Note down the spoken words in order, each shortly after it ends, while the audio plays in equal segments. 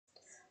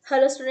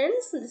Hello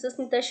students, this is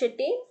Snitha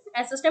Shetty,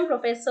 Assistant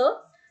Professor,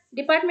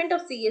 Department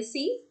of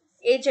CSC,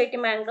 HIT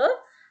Mangalore.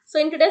 So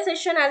in today's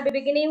session, I'll be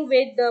beginning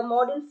with the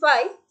Module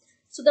 5.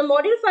 So the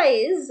Module 5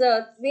 is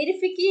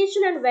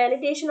Verification and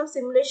Validation of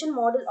Simulation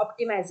Model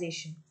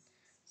Optimization.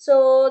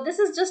 So this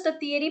is just a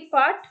theory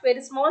part,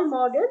 very small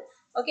module.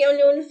 Okay,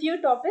 only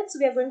few topics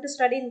we are going to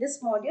study in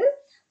this module.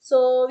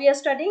 So we are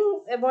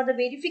studying about the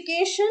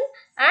verification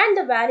and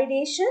the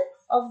validation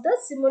of the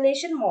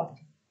simulation model.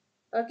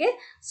 Okay,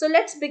 so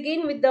let's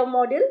begin with the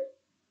model.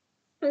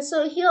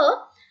 So here,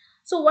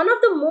 so one of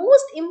the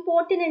most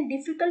important and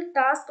difficult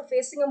tasks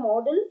facing a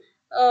model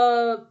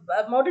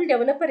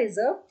developer is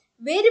a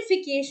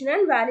verification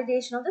and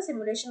validation of the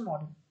simulation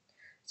model.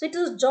 So it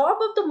is job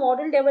of the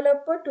model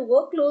developer to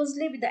work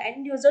closely with the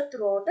end user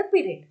throughout the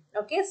period.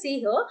 Okay, see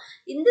here,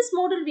 in this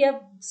model we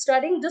are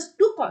studying just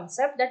two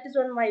concepts, that is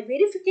one my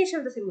verification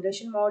of the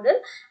simulation model,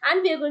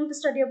 and we are going to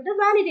study of the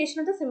validation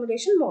of the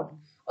simulation model.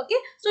 Okay,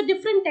 so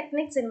different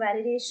techniques in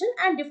validation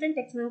and different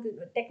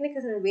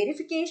techniques in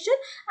verification,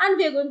 and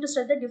we are going to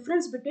study the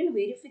difference between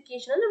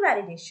verification and the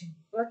validation.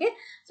 Okay,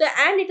 so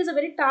and it is a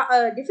very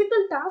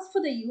difficult task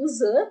for the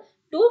user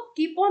to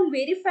keep on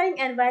verifying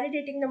and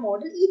validating the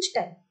model each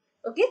time.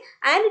 Okay,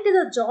 and it is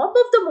a job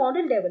of the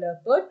model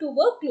developer to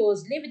work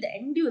closely with the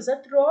end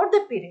user throughout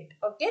the period.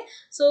 Okay,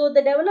 so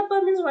the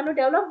developer means one who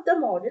developed the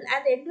model,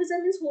 and the end user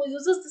means who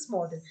uses this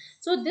model.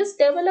 So this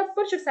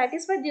developer should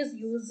satisfy this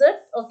user.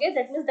 Okay,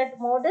 that means that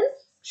model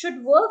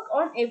should work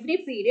on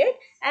every period,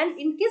 and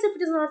in case if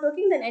it is not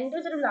working, then end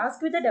user will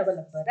ask with the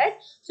developer,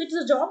 right? So it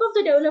is a job of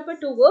the developer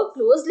to work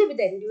closely with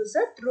the end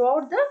user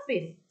throughout the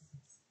period.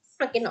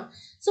 Okay, now,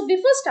 so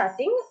before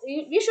starting,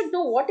 we should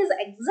know what is the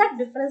exact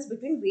difference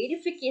between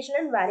verification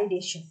and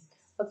validation.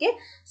 Okay,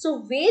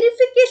 so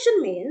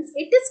verification means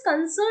it is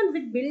concerned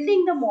with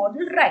building the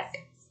model right,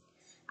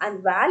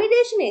 and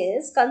validation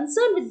is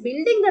concerned with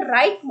building the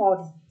right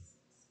model.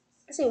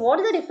 See, what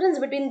is the difference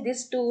between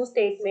these two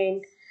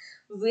statements?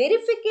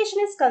 Verification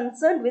is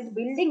concerned with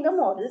building the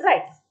model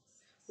right.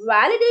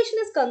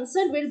 Validation is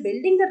concerned with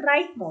building the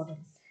right model.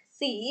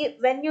 See,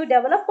 when you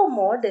develop a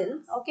model,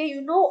 okay, you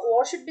know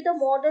what should be the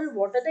model,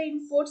 what are the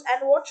inputs,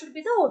 and what should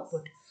be the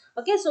output.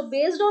 Okay, so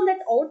based on that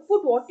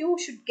output, what you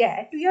should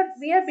get, we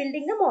are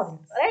building the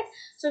model, right?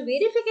 So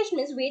verification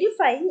is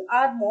verifying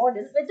our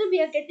model whether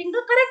we are getting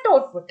the correct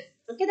output.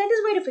 Okay, that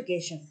is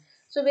verification.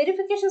 So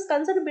verification is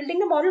concerned with building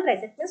the model right.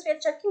 That means we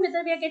are checking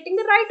whether we are getting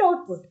the right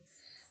output.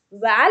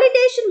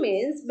 Validation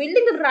means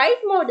building the right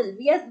model.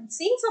 We are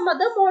seeing some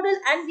other model,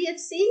 and we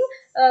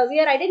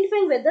are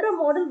identifying whether a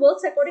model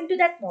works according to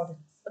that model.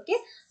 Okay,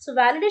 so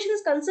validation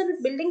is concerned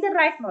with building the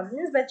right model.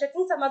 Means by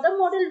checking some other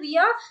model, we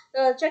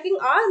are checking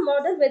our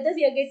model whether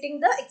we are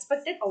getting the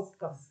expected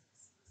outcome.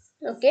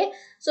 Okay,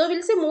 so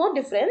we'll see more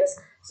difference.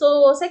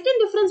 So second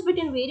difference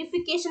between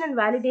verification and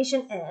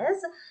validation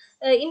is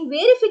in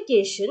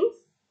verification,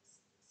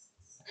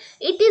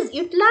 it is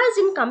utilized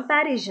in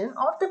comparison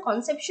of the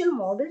conceptual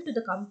model to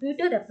the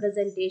computer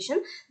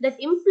representation that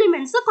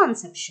implements the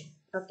conception.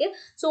 Okay,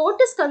 so what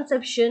is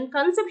conception?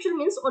 Conceptual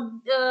means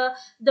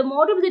the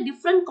model with the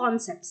different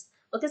concepts.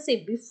 Okay,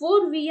 say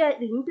before we are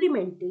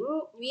implementing,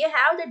 we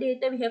have the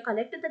data, we have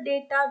collected the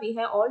data, we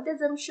have all the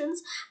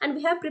assumptions, and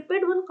we have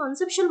prepared one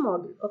conceptual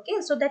model.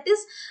 Okay, so that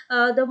is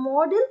the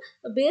model.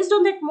 Based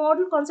on that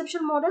model,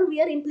 conceptual model,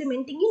 we are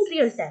implementing in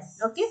real time.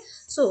 Okay,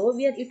 so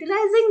we are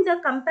utilizing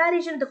the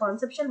comparison with the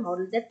conceptual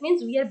model. That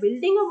means we are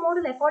building a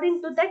model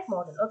according to that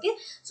model. Okay,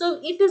 so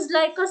it is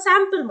like a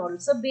sample model.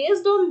 So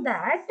based on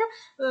that,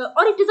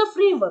 or it is a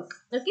framework.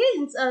 Okay,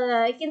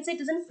 I can say it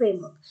is a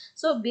framework.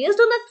 So based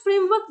on that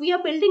framework, we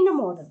are building the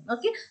model.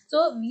 Okay,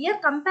 so we are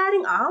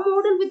comparing our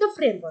model with the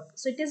framework.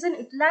 So it is an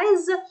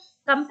utilized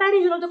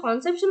comparison of the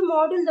conceptual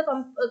model,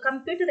 the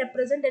computer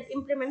represent that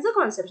implements the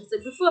conception. So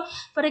before,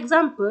 for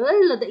example,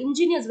 the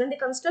engineers, when they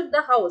construct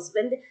the house,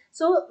 they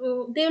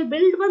will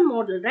build one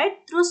model, right,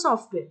 through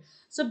software.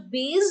 So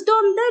based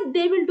on that,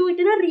 they will do it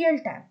in a real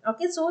time.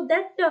 Okay, so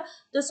that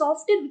the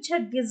software which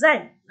had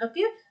designed,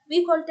 okay,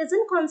 we call it as a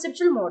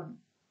conceptual model.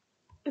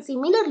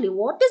 Similarly,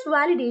 what is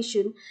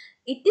validation?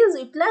 It is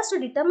utilized to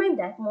determine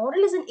that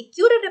model is an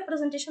accurate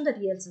representation of the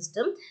real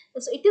system.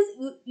 So it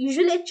is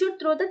usually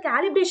achieved through the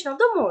calibration of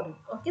the model.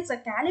 Okay, so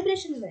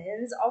calibration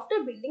means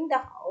after building the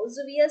house,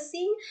 we are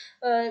seeing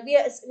we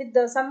are with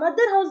the some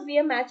other house, we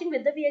are matching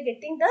whether we are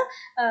getting the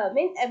I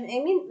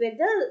mean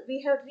whether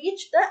we have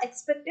reached the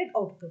expected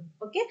outcome.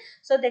 Okay,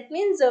 so that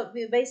means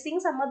by seeing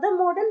some other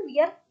model,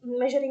 we are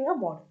measuring a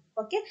model.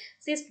 Okay,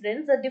 see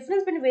students, the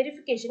difference between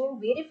verification. In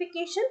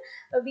verification,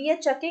 we are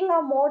checking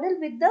a model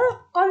with the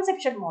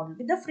conceptual model,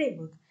 with the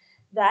framework.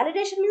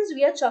 Validation means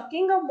we are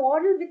checking a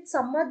model with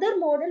some other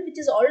model which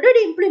is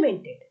already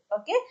implemented.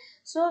 Okay,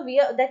 so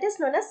that is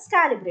known as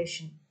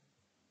calibration.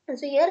 And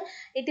so here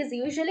it is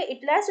usually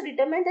utilized to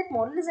determine that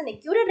model is an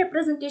accurate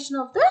representation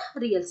of the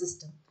real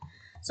system.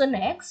 So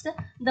next,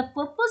 the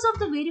purpose of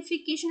the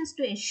verification is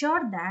to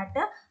ensure that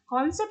a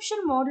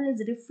conceptual model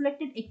is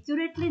reflected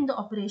accurately in the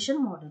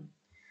operation model.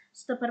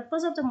 So the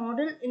purpose of the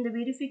model in the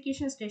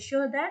verification is to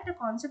ensure that the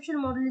conceptual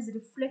model is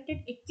reflected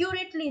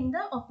accurately directly in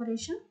the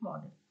operation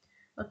model.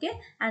 Okay,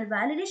 and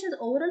validation is the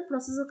overall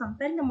process of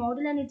comparing the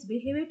model and its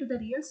behavior to the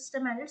real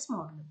system and its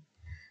model.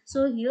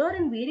 So here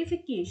in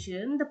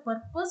verification, the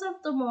purpose of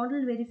the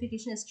model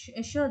verification is to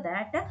assure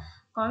that the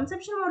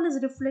conceptual model is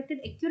reflected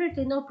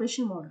accurately in the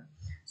operation model.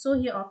 So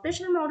here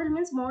operational model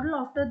means model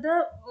after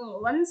the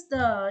once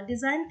the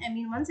design,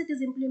 once it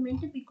is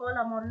implemented, we call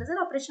our model as an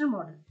operational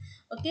model.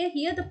 Okay,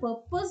 here the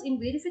purpose in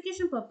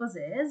verification purpose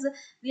is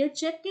we are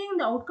checking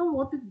the outcome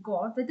what we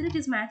got, whether it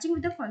is matching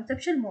with the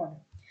conceptual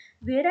model.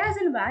 Whereas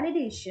in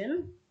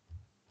validation,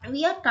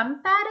 we are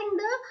comparing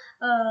the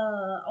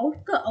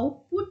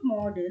output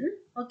model,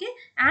 okay,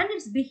 and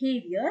its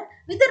behavior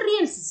with the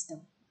real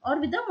system or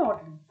with the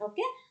model.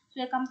 Okay, so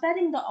we are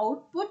comparing the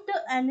output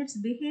and its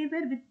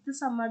behavior with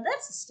some other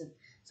system.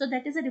 So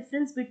that is the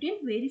difference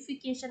between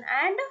verification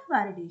and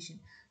validation.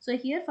 So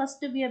here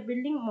first we are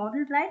building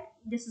model, right?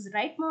 This is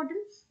right model.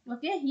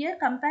 Okay, here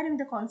comparing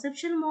the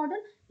conceptual model,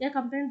 we are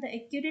comparing the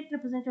accurate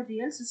representative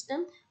real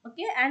system.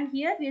 Okay, and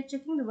here we are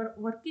checking the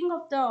working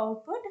of the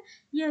output.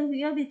 Here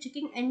we are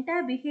checking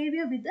entire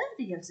behavior with the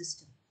real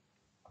system.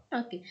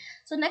 Okay,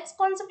 so next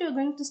concept we are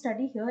going to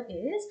study here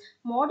is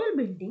model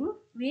building,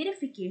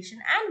 verification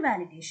and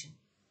validation.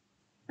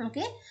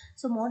 Okay,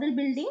 so model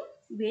building,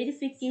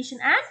 verification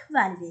and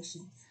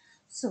validation.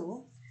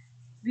 So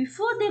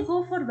before they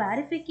go for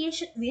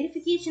verification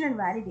and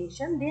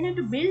validation, they need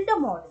to build a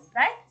model,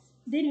 right?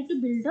 They need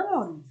to build a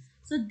model.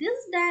 So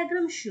this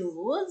diagram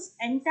shows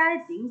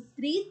entire thing,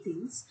 three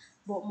things: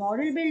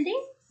 model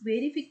building,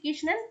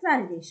 verification and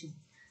validation.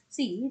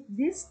 See,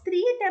 these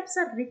three steps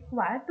are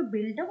required to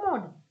build a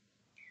model.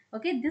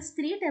 Okay, these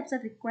three steps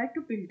are required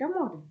to build a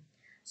model.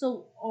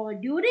 So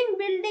during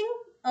building,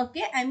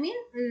 okay,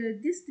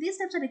 these three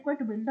steps are required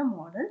to build a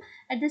model.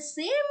 At the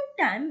same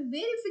time,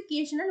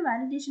 verification and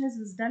validation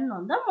is done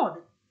on the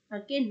model.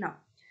 Okay, now,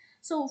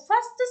 so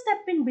first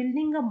step in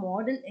building a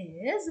model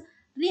is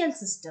real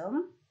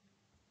system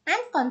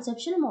and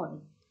conceptual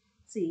model.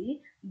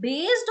 See,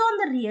 based on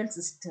the real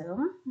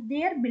system,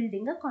 they are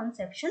building a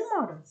conceptual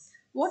model.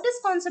 What is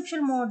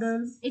conceptual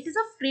model? It is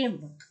a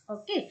framework.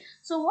 Okay,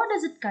 so what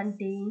does it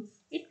contain?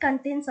 It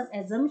contains some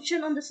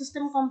assumption on the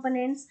system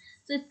components.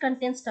 So it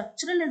contains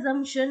structural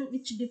assumption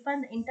which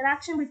define the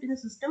interaction between the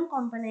system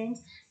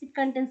components. It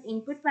contains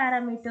input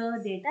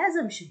parameter, data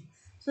assumption.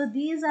 So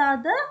these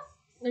are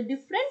the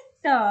different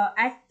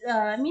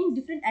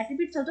different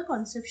attributes of the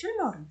conceptual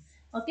model.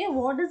 Okay,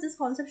 what does this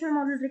conceptual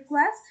model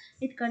requires?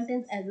 It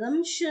contains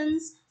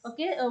assumptions.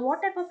 Okay,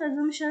 what type of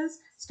assumptions?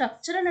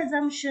 Structural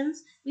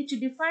assumptions which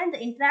define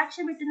the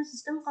interaction between the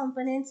system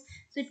components.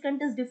 So it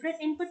contains different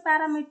input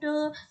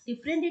parameter,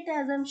 different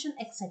data assumption,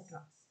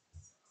 etc.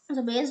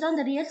 So based on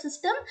the real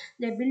system,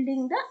 they're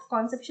building the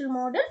conceptual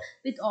model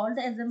with all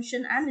the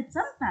assumption and with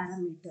some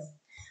parameter.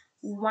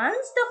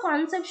 Once the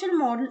conceptual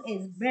model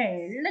is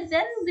built,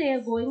 then they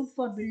are going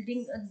for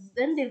building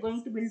then they're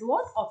going to build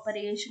what?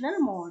 Operational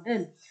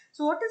model.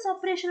 So what is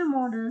operational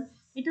model?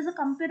 It is a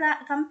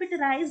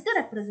computerized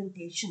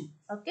representation.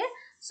 Okay,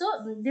 so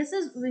this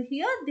is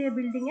here they are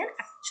building an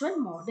actual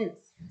model.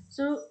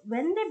 So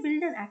when they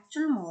build an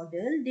actual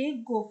model,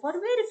 they go for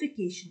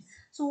verification.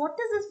 So what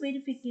is this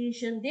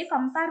verification? They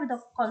compare with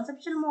the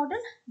conceptual model,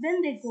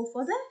 then they go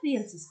for the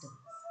real system.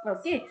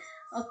 Okay,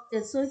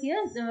 okay, so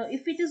here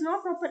if it is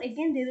not proper,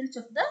 again they will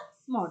check the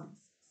model.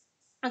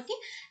 Okay,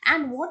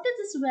 and what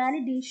is this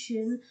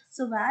validation?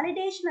 So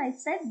validation, I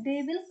said,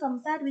 they will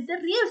compare with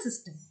the real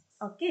system.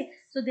 Okay,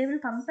 so they will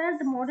compare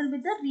the model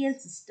with the real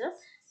system.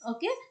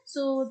 Okay,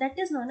 so that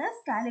is known as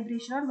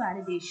calibration or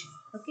validation.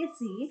 Okay,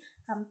 see,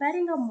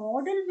 comparing a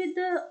model with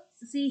the,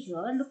 see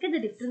here, look at the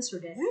difference,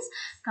 students.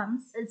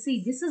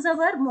 See, this is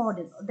our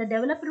model. The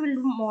developer will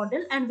do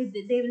model and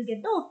they will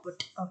get the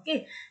output.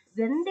 Okay,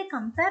 when they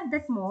compare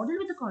that model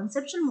with the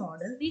conceptual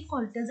model, we call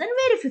it as a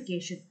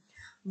verification.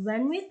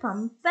 When we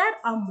compare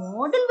a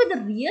model with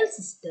a real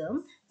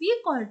system,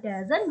 we call it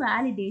as a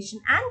validation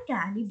and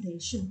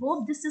calibration.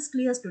 Hope this is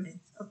clear, students.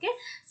 Okay,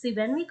 see,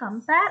 when we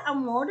compare a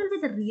model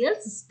with a real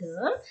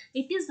system,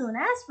 it is known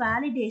as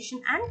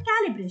validation and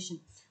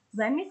calibration.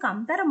 When we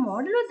compare a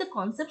model with the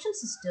conceptual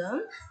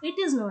system, it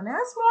is known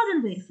as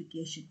model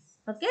verification.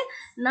 Okay,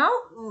 now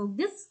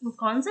this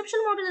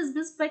conceptual model is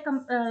built by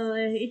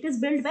it is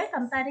built by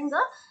comparing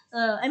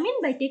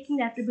by taking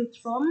the attributes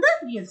from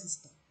the real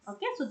system.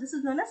 Okay, so this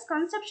is known as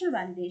conceptual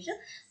validation.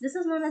 This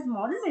is known as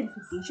model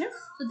verification.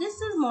 So this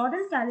is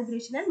model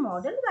calibration and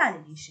model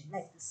validation,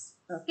 like this.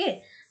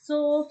 Okay,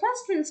 so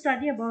first we'll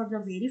study about the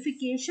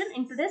verification.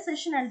 In today's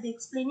session, I'll be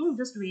explaining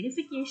just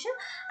verification,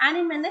 and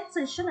in my next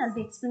session, I'll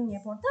be explaining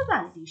about the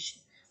validation.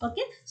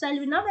 Okay, so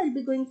I'll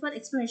be going for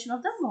explanation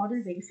of the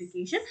model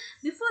verification.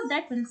 Before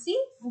that, we'll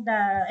see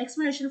the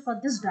explanation for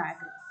this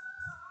diagram.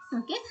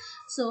 Okay,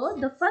 so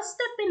the first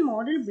step in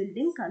model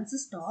building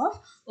consists of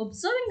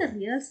observing the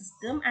real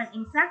system and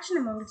interaction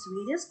among its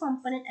various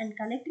components and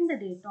collecting the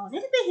data on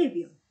its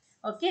behavior.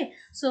 Okay,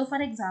 so for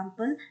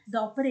example, the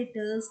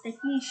operators,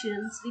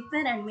 technicians,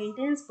 repair and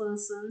maintenance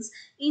persons,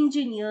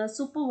 engineers,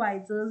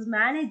 supervisors,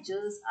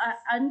 managers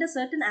are under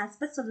certain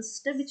aspects of the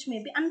system which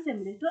may be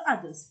unfamiliar to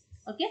others.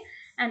 Okay,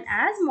 and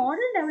as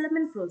model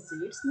development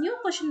proceeds, new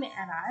question may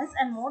arise,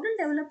 and model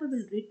developer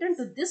will return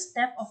to this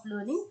step of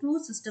learning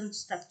through system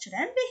structure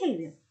and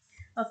behavior.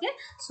 Okay,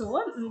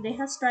 so they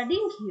are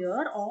studying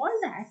here all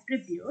the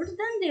attributes,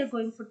 then they are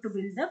going for to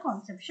build the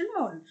conceptual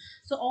model.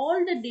 So all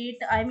the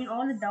data, I mean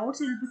all the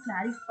doubts will be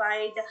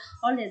clarified,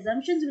 all the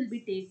assumptions will be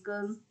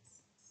taken.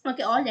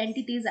 Okay, all the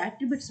entities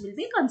attributes will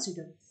be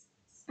considered.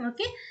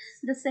 Okay,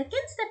 the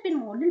second step in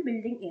model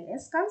building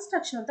is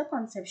construction of the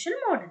conceptual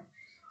model.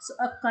 So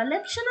a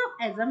collection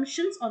of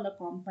assumptions on the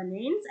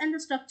components and the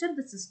structure of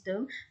the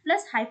system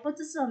plus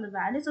hypothesis on the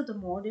values of the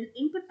model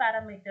input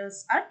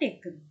parameters are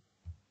taken.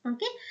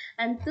 Okay,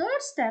 and third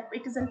step,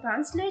 it is a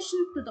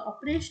translation to the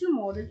operational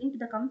model into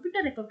the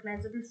computer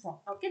recognizable form.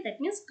 Okay, that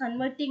means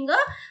converting a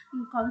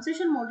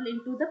conceptual model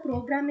into the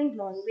programming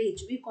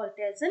language. We call it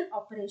as an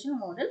operation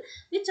model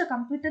which a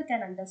computer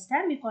can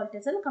understand. We call it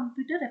as a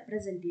computer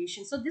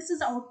representation. So this is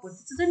output,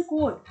 this is in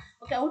code.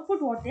 Okay,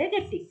 output what they are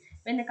getting.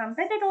 When they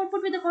compare that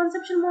output with the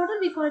conceptual model,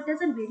 we call it as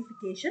a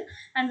verification,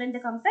 and when they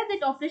compare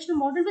that operational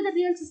model with the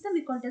real system,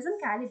 we call it as a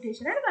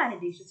calibration and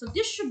validation. So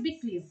this should be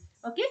clear.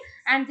 Okay,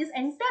 and this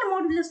entire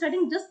module is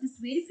studying just this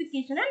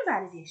verification and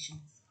validation.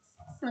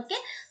 Okay,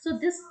 so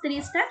this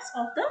three steps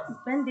of the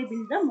when they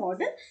build the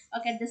model.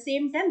 Okay, at the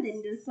same time they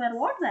require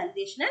what?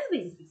 Validation and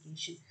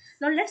verification.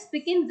 Now let's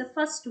begin the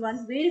first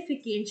one,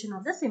 verification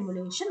of the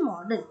simulation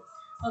model.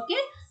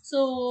 Okay,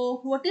 so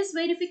what is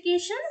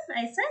verification?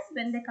 I said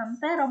when they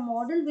compare a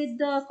model with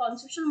the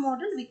conceptual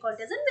model, we call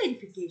it as a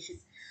verification.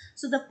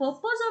 So the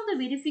purpose of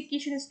the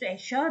verification is to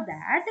ensure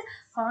that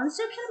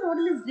conceptual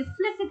model is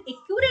reflected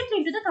accurately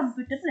into the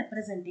computer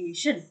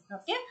representation.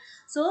 Okay,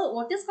 so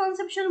what is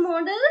conceptual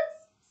model?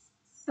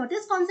 What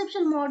is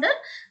conceptual model?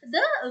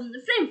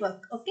 The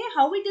framework. Okay,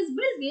 how it is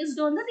built based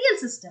on the real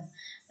system.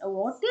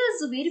 What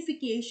is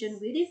verification?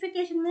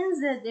 Verification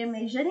means that they are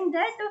measuring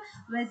that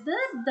whether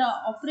the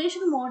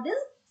operation model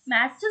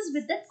matches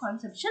with that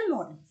conceptual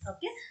model.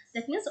 Okay,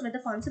 that means whether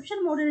the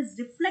conceptual model is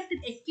reflected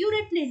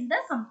accurately in the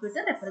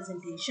computer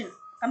representation,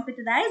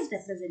 computerized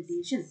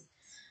representation.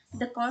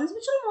 The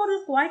conceptual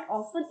model quite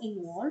often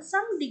involves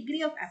some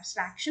degree of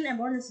abstraction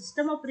about the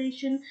system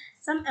operation,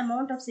 some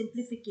amount of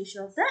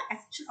simplification of the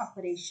actual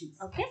operation.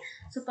 Okay,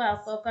 so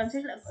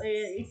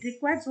it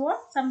requires what?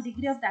 Some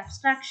degree of the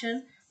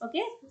abstraction.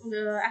 Okay,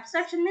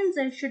 abstraction means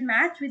it should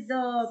match with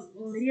the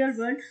real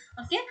world.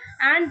 Okay,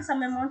 and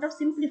some amount of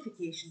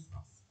simplification.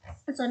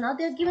 So now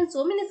they are given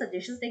so many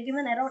suggestions. They are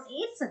given around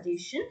 8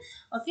 suggestions.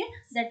 Okay,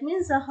 that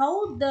means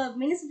how the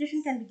many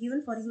suggestion can be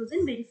given for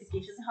using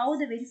verification. How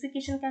the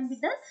verification can be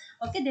done?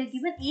 Okay, they are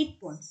given 8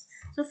 points.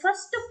 So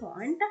first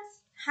point,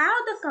 have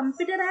the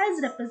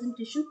computerized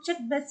representation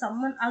checked by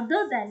someone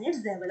other than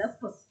its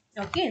developer.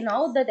 Okay,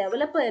 now the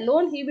developer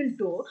alone he will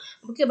do.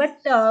 Okay,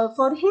 but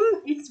for him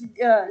it's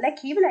like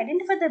he will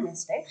identify the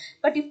mistake,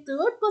 but if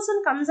third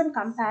person comes and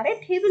compare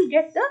it, he will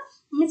get the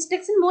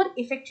mistakes in more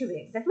effective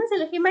way. That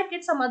means he might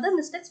get some other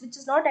mistakes which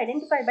is not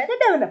identified by the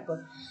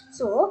developer.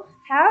 So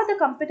have the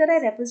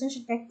computerized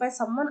representation checked by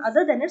someone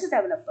other than its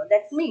developer.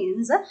 That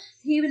means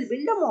he will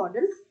build a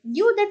model,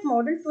 give that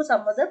model to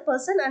some other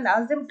person and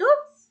ask them to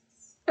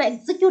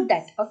execute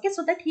that. Okay,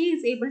 so that he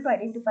is able to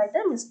identify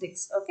the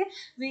mistakes. Okay,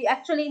 we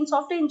actually in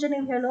software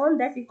engineering we learn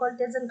that we call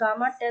it as a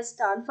gamma test,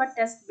 alpha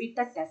test,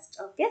 beta test.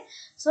 Okay,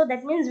 so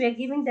that means we are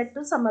giving that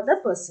to some other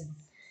person.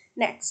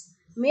 Next,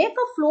 make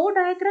a flow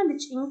diagram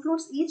which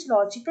includes each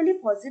logically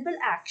possible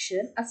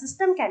action a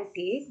system can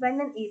take when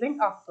an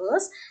event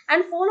occurs,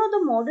 and follow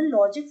the model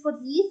logic for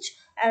each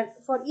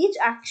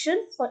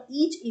action for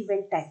each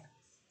event type.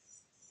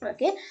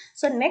 Okay,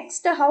 so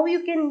next how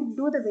you can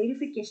do the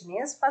verification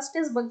is, first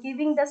is by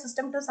giving the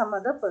system to some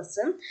other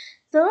person.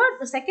 Third,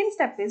 the second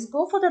step is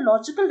go for the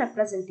logical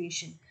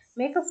representation.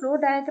 Make a flow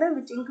diagram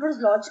which includes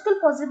logical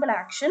possible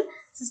action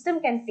system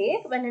can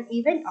take when an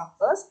event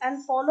occurs,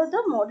 and follow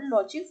the model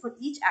logic for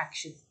each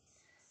action.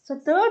 So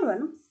third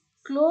one,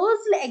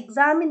 closely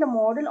examine the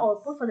model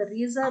output for the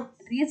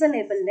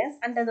reasonableness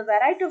under the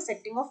variety of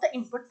setting of the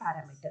input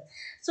parameter.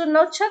 So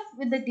now check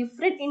with the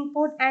different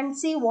input and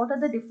see what are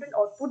the different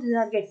outputs you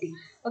are getting.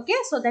 Okay,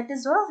 so that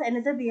is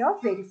another way of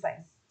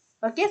verifying.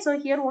 Okay, so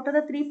here what are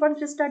the 3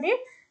 points we studied?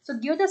 So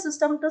give the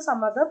system to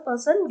some other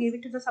person, give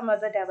it to some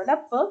other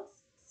developer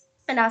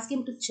and ask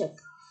him to check.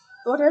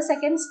 What is the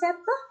second step?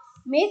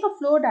 Make a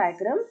flow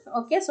diagram.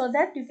 Okay, so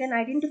that you can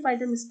identify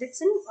the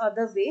mistakes in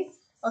other way.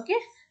 Okay,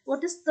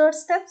 what is third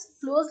steps?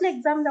 Closely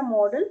examine the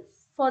model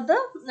for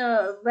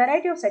the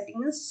variety of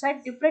settings,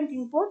 set different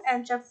input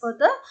and check for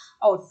the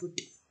output.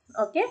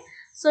 Okay,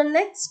 so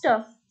next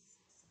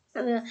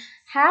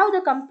have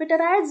the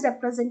computerized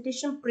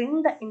representation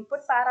print the input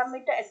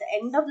parameter at the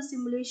end of the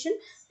simulation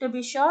to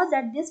be sure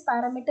that these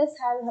parameters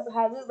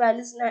have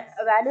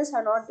values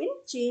have not been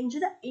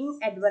changed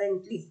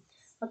inadvertently.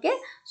 Okay,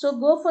 so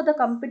go for the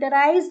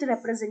computerized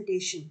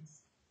representation.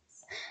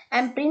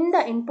 and print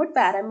the input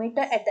parameter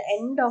at the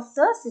end of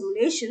the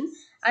simulation,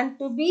 and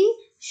to be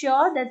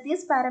sure that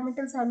these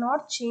parameters are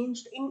not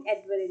changed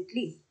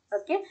inadvertently.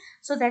 Okay,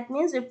 so that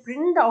means you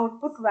print the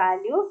output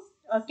value,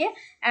 okay,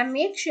 and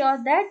make sure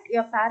that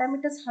your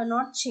parameters are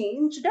not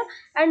changed,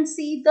 and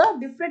see the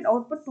different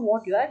output to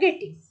what you are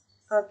getting.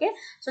 Okay,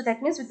 so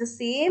that means with the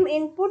same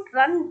input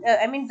run,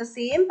 the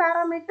same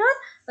parameter,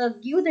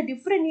 give the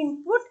different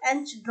input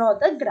and draw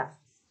the graph.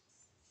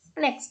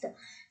 Next,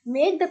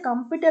 make the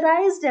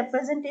computerized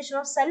representation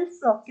of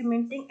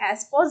self-documenting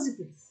as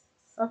possible.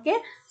 Okay,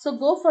 so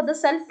go for the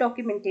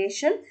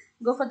self-documentation,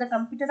 go for the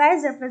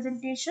computerized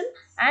representation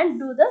and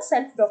do the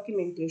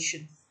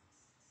self-documentation.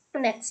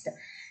 Next,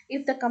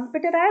 if the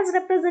computerized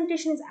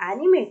representation is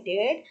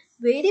animated,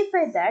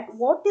 verify that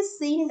what is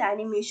seen in the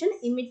animation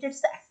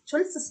imitates the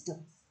actual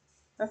system.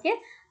 Okay,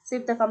 so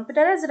if the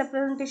computerized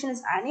representation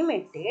is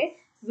animated,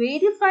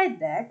 verify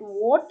that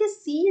what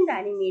is seen in the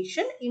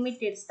animation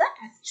imitates the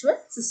actual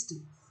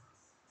system.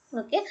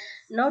 Okay,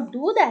 now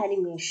do the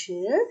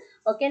animation.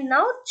 Okay,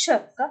 now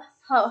check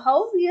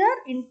how your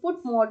input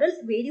model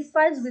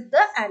verifies with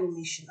the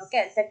animation.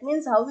 Okay, that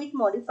means how it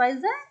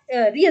modifies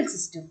the real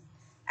system,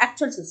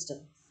 actual system.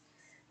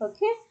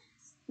 Okay,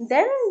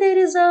 then there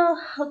is a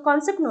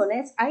concept known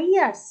as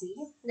IRC,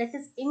 that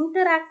is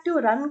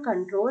interactive run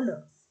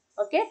controller.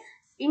 Okay,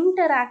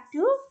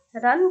 interactive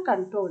run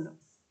controller,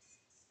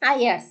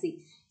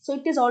 IRC. So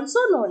it is also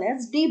known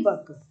as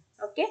debugger.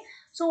 Okay,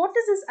 so what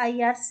is this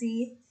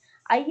IRC?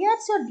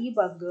 IRC or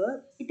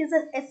debugger, it is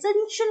an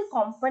essential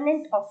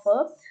component of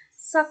a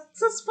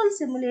successful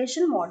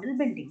simulation model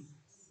building.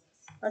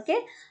 Okay,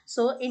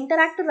 so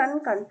interactive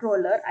run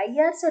controller,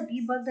 IRC or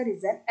debugger,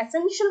 is an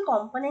essential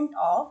component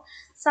of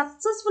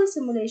successful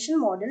simulation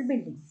model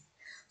building.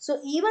 So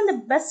even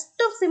the best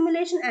of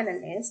simulation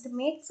analyst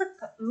makes a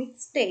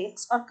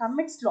mistakes or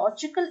commits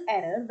logical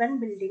error when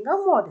building a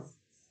model.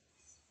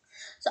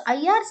 So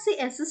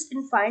IRC assists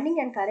in finding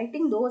and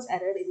correcting those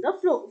errors in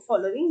the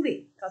following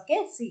way.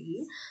 Okay,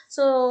 see.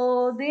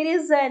 So there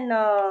is an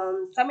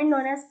command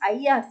known as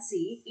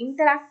IRC,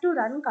 Interactive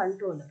Run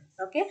Controller.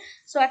 Okay,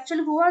 so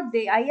actually who are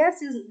they?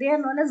 IRCs, they are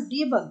known as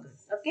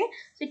debuggers. Okay,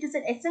 so it is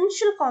an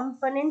essential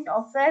component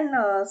of an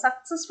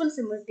successful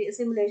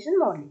simulation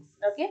model.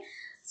 Okay,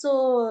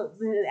 so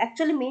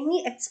actually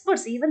many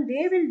experts, even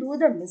they will do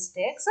the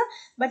mistakes,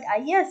 but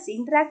IRC,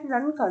 Interactive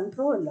Run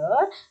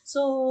Controller,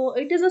 so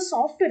it is a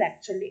software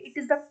actually. It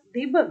is the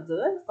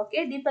debugger.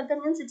 Okay, debugger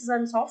means it is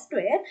a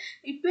software.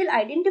 It will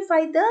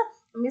identify the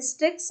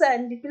mistakes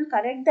and it will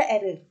correct the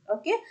error.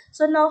 Okay,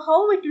 so now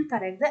how it will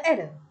correct the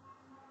error?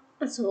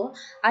 So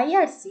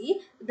IRC,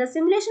 the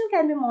simulation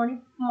can be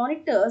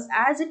monitors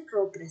as it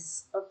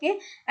progresses. Okay,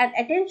 and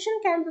attention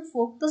can be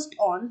focused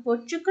on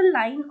particular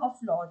line of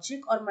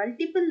logic or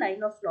multiple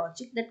line of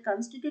logic that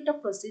constitute a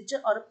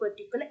procedure or a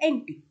particular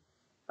entity.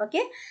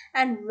 Okay,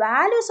 and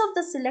values of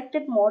the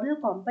selected model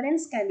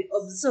components can be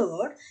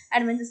observed,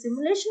 and when the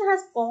simulation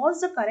has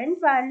paused the current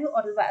value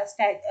or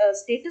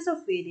status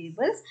of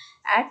variables,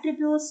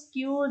 attributes,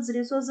 queues,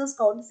 resources,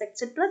 counters,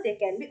 etc., they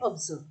can be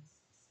observed.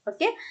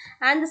 Okay,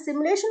 and the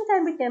simulation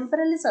can be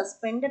temporarily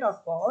suspended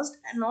or paused,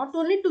 and not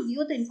only to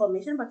view the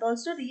information but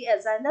also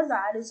reassign the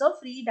values of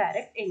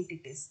redirect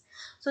entities.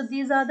 So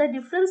these are the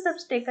different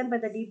steps taken by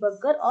the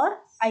debugger or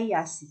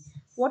IRC.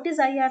 What is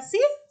IRC?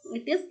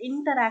 It is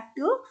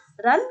interactive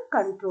run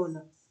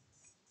controller.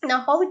 Now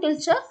how it will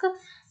check?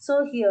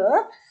 So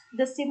here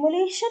the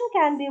simulation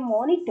can be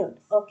monitored.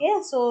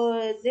 Okay,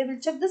 so they will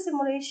check the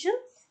simulation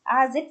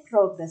as it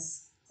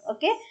progress.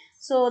 Okay,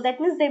 so that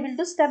means they will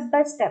do step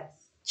by step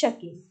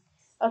checking.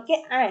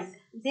 Okay, and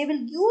they will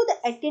give the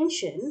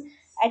attention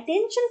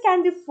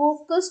can be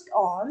focused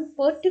on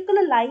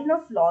particular line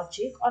of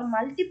logic or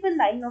multiple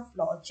line of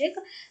logic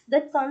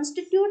that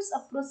constitutes a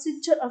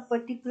procedure or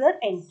particular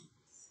entity.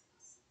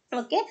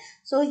 Okay,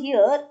 so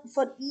here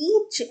for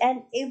each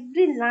and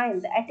every line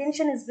the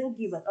attention is being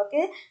given.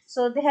 Okay,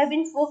 so they have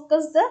been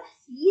focused the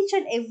each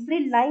and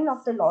every line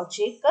of the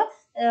logic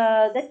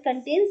that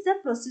contains the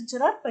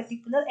procedure or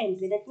particular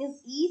entry. That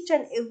means each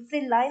and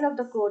every line of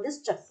the code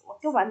is checked.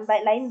 Okay, one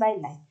by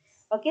line.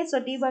 Okay, so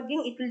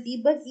debugging, it will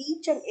debug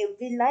each and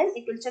every line.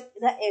 It will check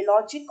the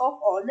logic of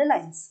all the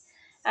lines.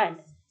 And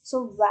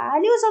so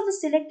values of the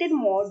selected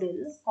model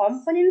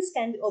components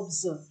can be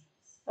observed.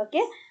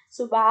 Okay,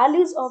 so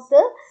values of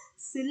the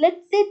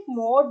selected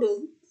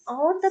model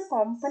or the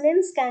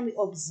components can be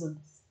observed.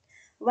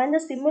 When the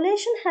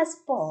simulation has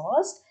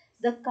paused,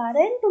 the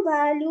current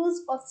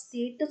values or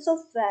status of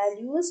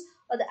values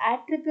or the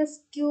attributes,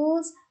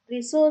 queues,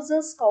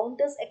 resources,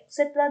 counters,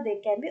 etc., they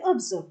can be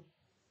observed.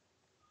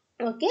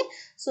 Okay,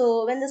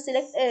 so when the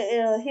select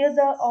here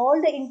the all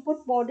the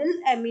input model,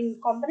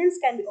 components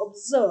can be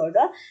observed,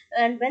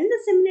 and when the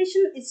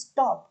simulation is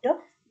stopped,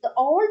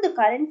 all the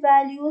current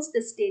values,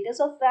 the status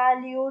of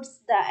values,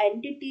 the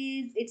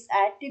entities, its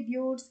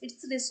attributes,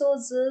 its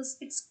resources,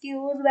 its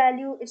queue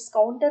value, its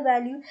counter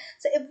value,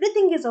 so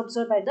everything is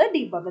observed by the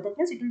debugger. That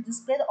means it will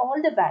display all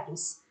the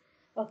values.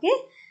 Okay,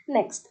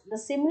 next, the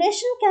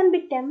simulation can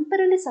be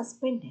temporarily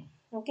suspended.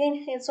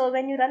 Okay, so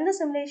when you run the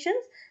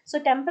simulations, so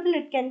temporarily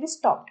it can be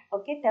stopped.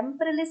 Okay,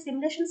 temporarily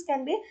simulations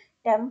can be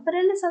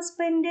temporarily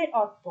suspended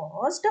or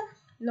paused,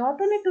 not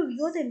only to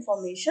view the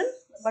information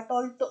but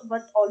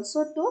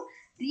also to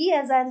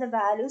reassign the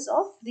values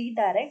of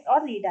redirect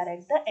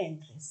the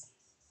entries.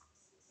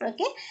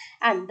 Okay,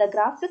 and the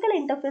graphical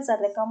interface are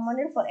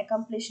recommended for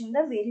accomplishing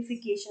the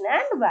verification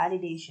and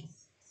validation.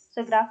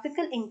 So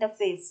graphical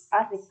interface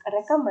are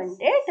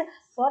recommended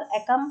for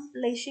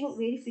accomplishing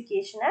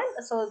verification,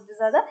 and so these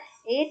are the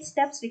 8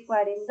 steps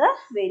required in the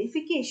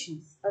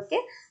verification. Okay,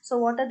 so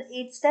what are the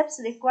 8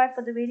 steps required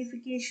for the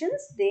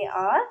verifications? They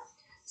are,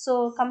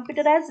 so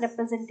computerized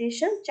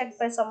representation checked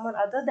by someone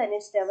other than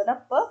its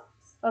developer.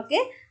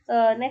 Okay,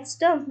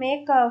 next,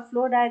 make a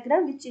flow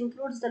diagram which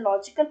includes the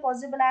logical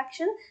possible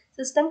action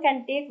system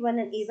can take when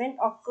an event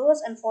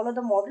occurs and follow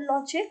the model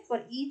logic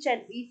for each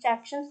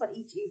action for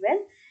each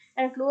event,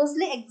 and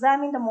closely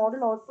examine the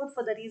model output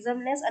for the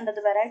reasonableness under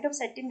the variety of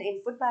setting the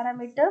input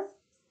parameter.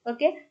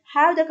 Okay,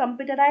 have the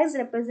computerized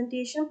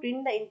representation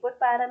print the input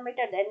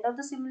parameter at the end of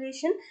the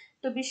simulation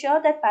to be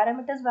sure that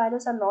parameters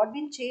values are not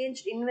being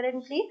changed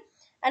invariantly,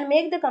 and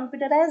make the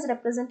computerized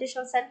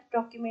representation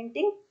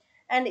self-documenting,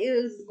 and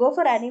you go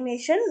for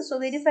animation, so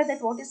verify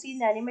that what you see in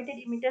the animated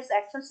emitters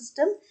actual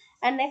system.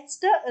 And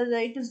next,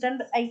 it is done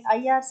by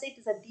IRC. It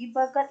is a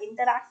debugger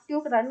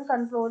interactive run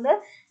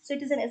controller, so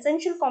it is an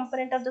essential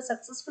component of the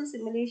successful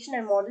simulation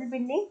and model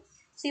building.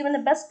 So even the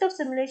best of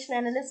simulation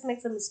analysts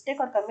makes a mistake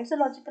or commits a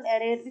logical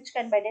error which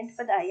can be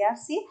identified by the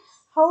IRC.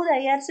 How the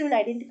IRC will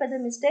identify the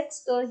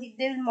mistakes? So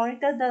they will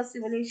monitor the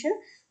simulation.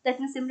 That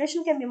means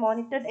simulation can be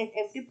monitored at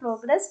every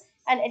progress,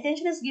 and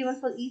attention is given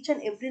for each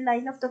and every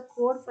line of the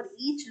code. For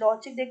each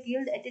logic they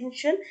give the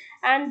attention,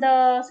 and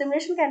the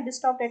simulation can be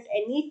stopped at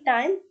any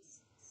time.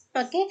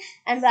 Okay,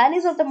 and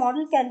values of the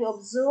model can be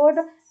observed,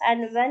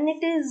 and when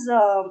it is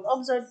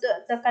observed,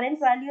 the current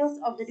values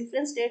of the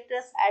different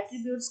status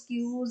attributes,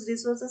 queues,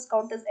 resources,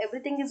 counters,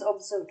 everything is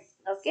observed.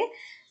 Okay,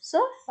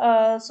 so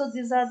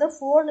these are the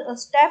 4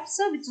 steps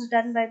which is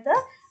done by the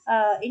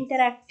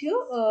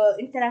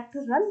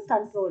interactive run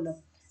controller.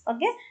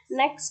 Okay,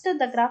 next,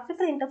 the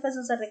graphical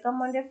interfaces are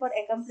recommended for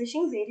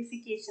accomplishing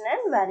verification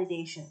and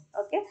validation.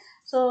 Okay,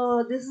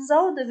 so this is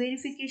how the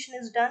verification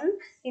is done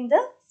in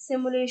the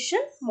simulation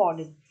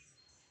model.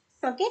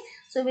 Okay,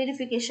 so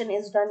verification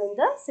is done in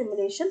the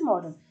simulation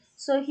model.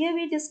 So here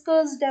we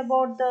discussed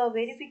about the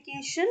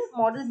verification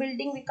model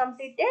building we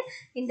completed.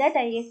 In that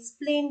I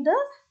explained the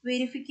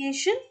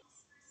verification.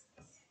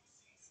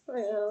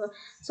 uh,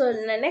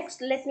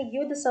 Next, let me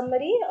give the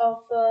summary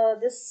of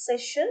this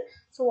session.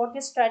 So what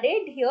we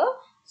studied here,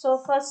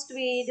 so first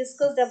we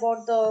discussed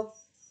about the,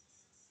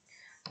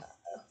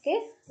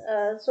 okay,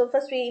 so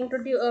first we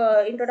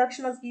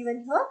introduction was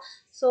given here.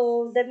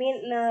 So the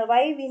main,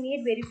 why we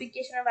need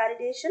verification and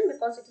validation,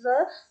 because it is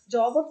a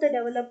job of the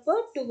developer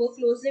to work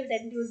closely with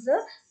end user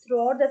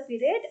throughout the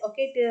period.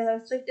 Okay,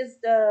 so it is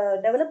the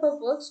developer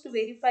works to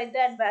verify the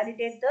and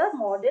validate the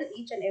model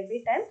each and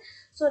every time.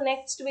 So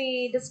next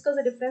we discuss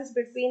the difference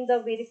between the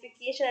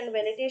verification and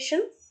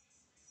validation.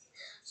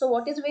 So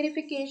what is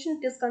verification?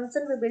 It is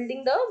concerned with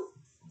building the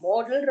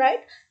model,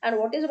 right? And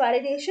what is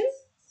validation?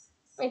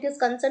 It is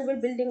concerned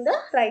with building the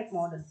right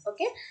model.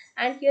 Okay,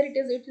 and here it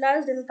is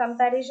utilized in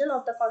comparison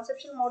of the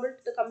conceptual model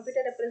to the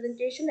computer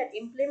representation that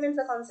implements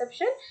the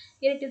conception.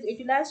 Here it is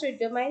utilized to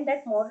determine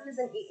that model is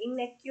an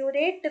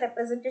inaccurate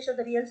representation of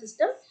the real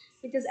system,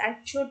 which is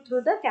actual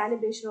through the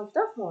calibration of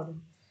the model.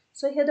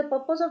 So here the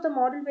purpose of the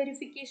model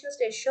verification is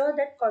to ensure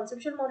that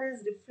conceptual model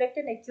is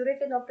reflected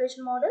accurately in the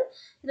operation model.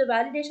 The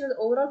validation is the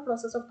overall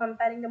process of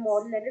comparing the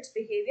model and its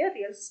behavior,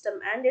 real system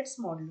and its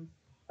model.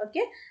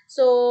 Okay,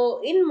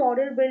 so in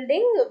model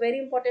building, very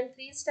important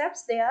 3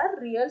 steps. They are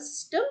real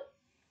system,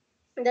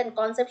 then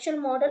conceptual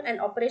model and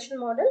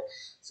operational model.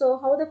 So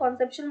how the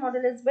conceptual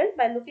model is built?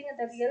 By looking at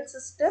the real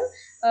system,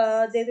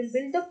 they will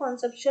build the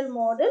conceptual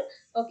model.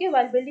 Okay,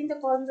 while building the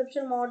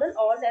conceptual model,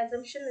 all the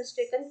assumption is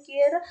taken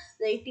care.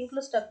 It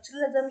includes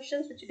structural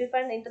assumptions which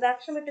define the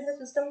interaction between the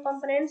system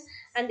components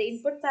and the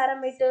input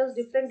parameters,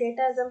 different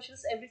data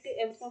assumptions, everything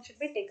should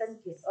be taken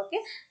care. Okay,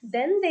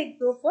 then they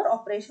go for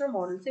operational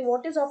model. See,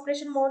 what is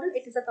operation model?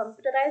 It is a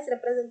computerized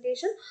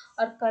representation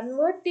or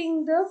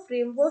converting the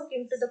framework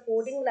into the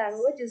coding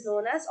language is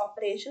known as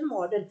operation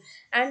model.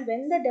 And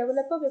when the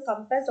developer will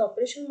compare the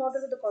operation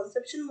model with the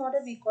conceptual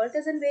model, we call it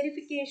as a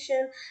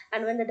verification.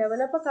 And when the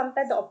developer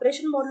compare the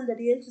operation model with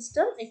the real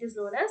system, it is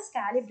known as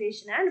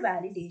calibration and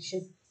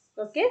validation.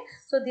 Okay,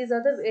 so these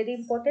are the very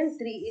important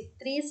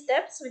three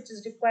steps which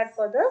is required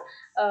for the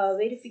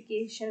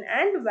verification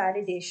and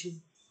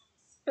validation.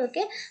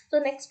 Okay, so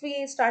next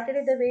we started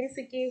with the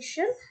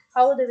verification,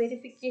 how the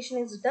verification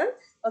is done.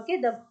 Okay,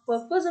 the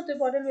purpose of the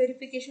model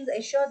verification is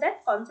ensure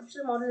that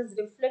conceptual model is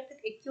reflected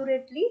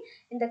accurately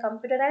in the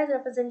computerized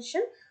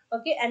representation.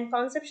 Okay, and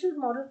conceptual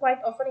model quite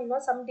often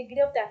involves some degree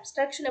of the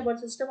abstraction about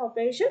system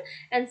operation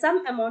and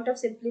some amount of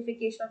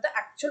simplification of the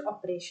actual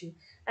operation.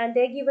 And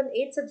they're given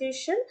 8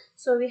 suggestions.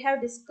 So we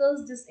have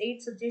discussed these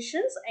 8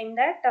 suggestions in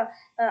that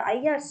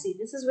IRC.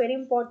 This is very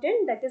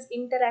important. That is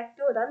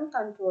interactive run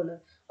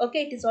controller.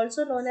 Okay, it is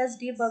also known as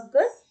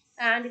debugger,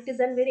 and it is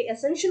a very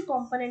essential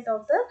component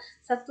of the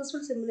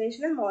successful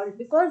simulation and model,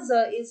 because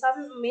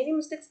some many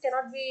mistakes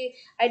cannot be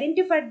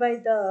identified by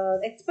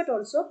the expert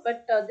also,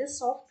 but this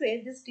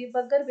software, this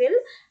debugger will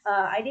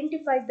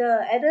identify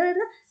the error,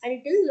 and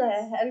it will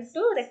help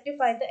to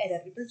rectify the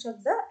error. It will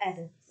check the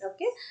error.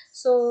 Okay,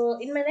 so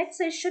in my next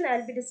session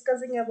I'll be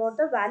discussing about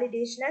the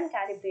validation and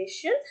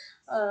calibration.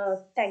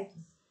 Thank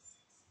you.